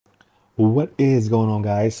What is going on,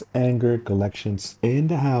 guys? Anger Collections in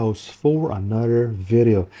the house for another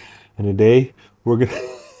video. And today we're gonna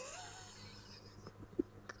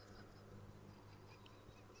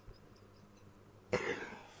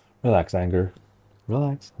relax, Anger.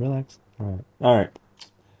 Relax, relax. All right.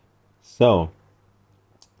 So,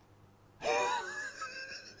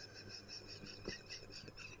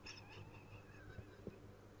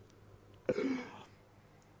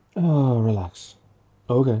 relax.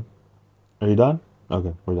 Okay. Are you done?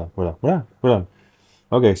 Okay, we're done. We're done.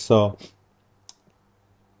 Okay, so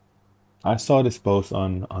I saw this post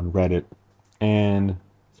on Reddit, and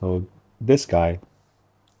so this guy,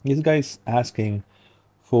 this guy's asking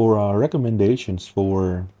for recommendations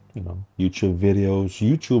for YouTube videos,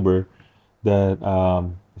 YouTuber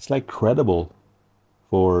that it's like credible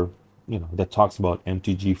for that talks about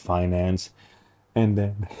MTG finance, and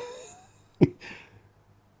then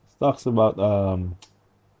talks about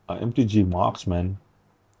MTG Marksman.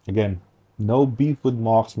 Again, no beef with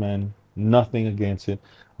Marksman, nothing against it.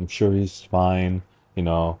 I'm sure he's fine. You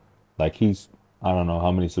know, like he's I don't know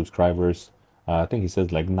how many subscribers. I think he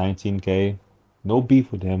says like 19K. No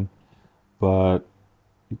beef with him, but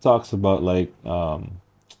he talks about like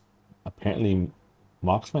apparently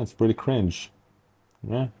Marksman's pretty cringe.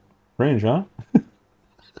 Yeah, cringe, huh?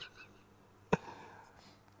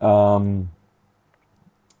 Um,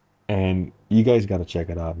 and you guys gotta check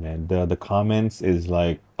it out, man. The comments is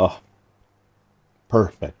like, oh,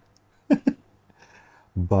 perfect.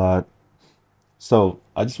 But so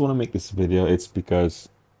I just want to make this video. It's because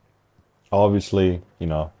obviously,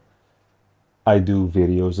 I do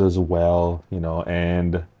videos as well,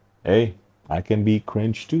 and hey, I can be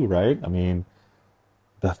cringe too, right? I mean,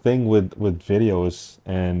 the thing with videos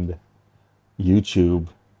and YouTube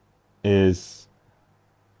is,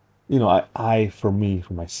 I for me,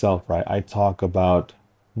 for myself, right? I talk about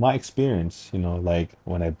my experience, like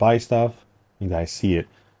when I buy stuff, you guys see it.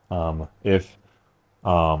 If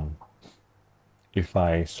um if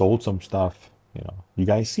I sold some stuff, you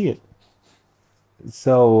guys see it.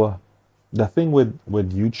 So the thing with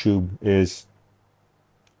YouTube is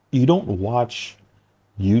you don't watch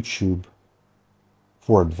YouTube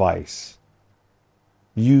for advice.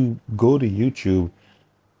 You go to YouTube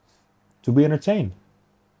to be entertained.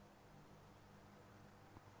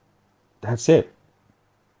 That's it.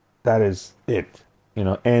 That is it.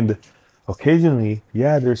 And occasionally,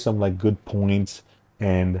 yeah, there's some like good points,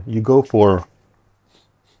 and you go for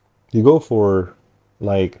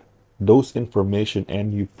like those information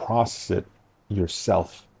and you process it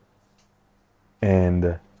yourself.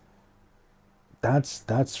 And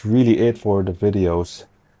that's really it for the videos.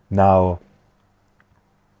 Now,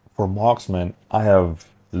 for Marksman, I have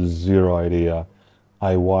zero idea.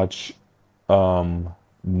 I watch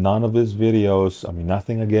none of his videos. I mean,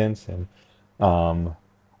 nothing against him. Um,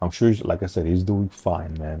 I'm sure, like I said, he's doing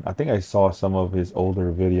fine, man. I think I saw some of his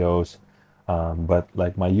older videos, but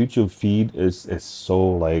like my YouTube feed is so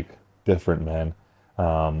like different, man.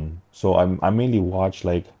 So I mainly watch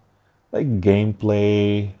like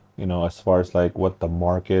gameplay, as far as like what the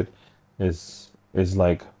market is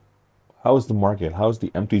like. How's the market? How's the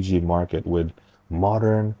MTG market with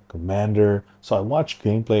modern commander? So I watch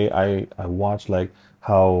gameplay. I watch like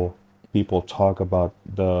how people talk about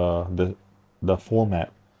the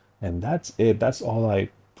format, and that's it. That's all I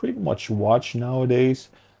pretty much watch nowadays.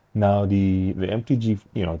 Now the MTG,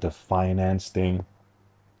 the finance thing.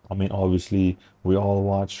 I mean, obviously we all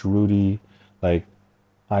watch Rudy. Like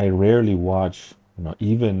I rarely watch,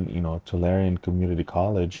 even Tulare Community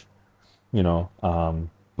College,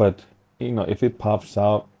 but if it pops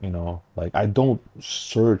out, like I don't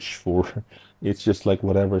search for it's just like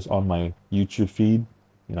whatever's on my YouTube feed,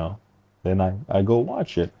 you know then I go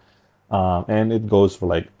watch it. And it goes for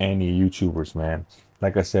like any YouTubers, man.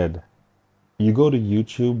 Like I said, you go to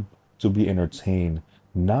YouTube to be entertained,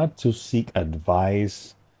 not to seek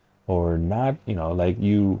advice, or not, like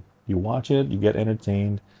you watch it, you get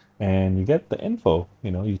entertained, and you get the info.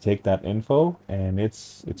 You take that info and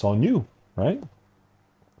it's on you, right?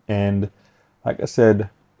 And like I said,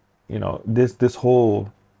 this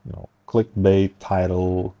whole, clickbait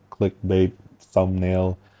title, clickbait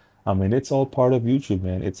thumbnail, I mean, it's all part of YouTube,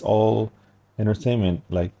 man. It's all entertainment.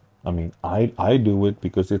 Like, I mean, I do it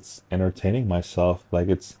because it's entertaining myself. Like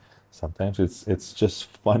sometimes it's just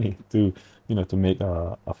funny to make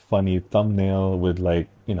a funny thumbnail with like,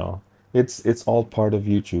 it's all part of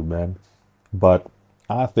YouTube, man. But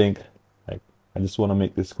I think, like, I just want to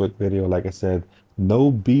make this quick video. Like I said,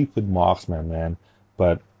 no beef with Marksman, man.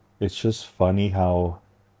 But it's just funny how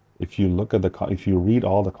if you look at if you read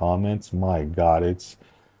all the comments, my God, it's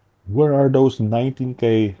where are those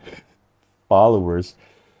 19K followers.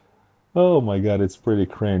 Oh my God, it's pretty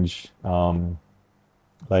cringe.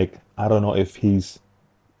 Like I don't know if he's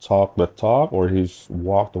talk the talk or he's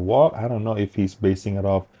walk the walk. I don't know if he's basing it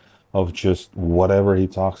off of just whatever he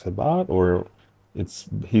talks about, or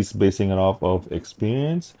he's basing it off of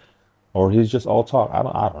experience, or he's just all talk. I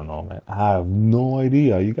don't know, man. I have no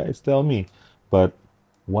idea. You guys tell me. But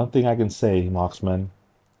one thing I can say, Moxman,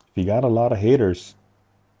 if you got a lot of haters,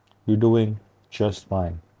 you're doing just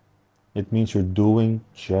fine. It means you're doing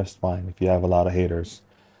just fine if you have a lot of haters.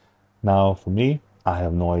 Now, for me, I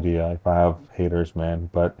have no idea if I have haters, man.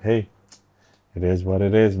 But hey, it is what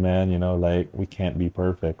it is, man. Like we can't be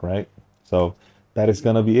perfect, right? So that is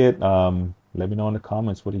gonna be it. Let me know in the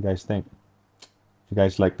comments what do you guys think. If you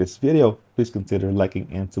guys like this video, please consider liking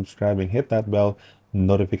and subscribing. Hit that bell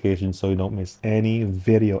notification so you don't miss any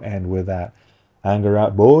video. And with that, anger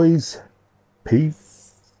out, boys.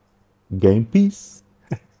 Peace. Game peace.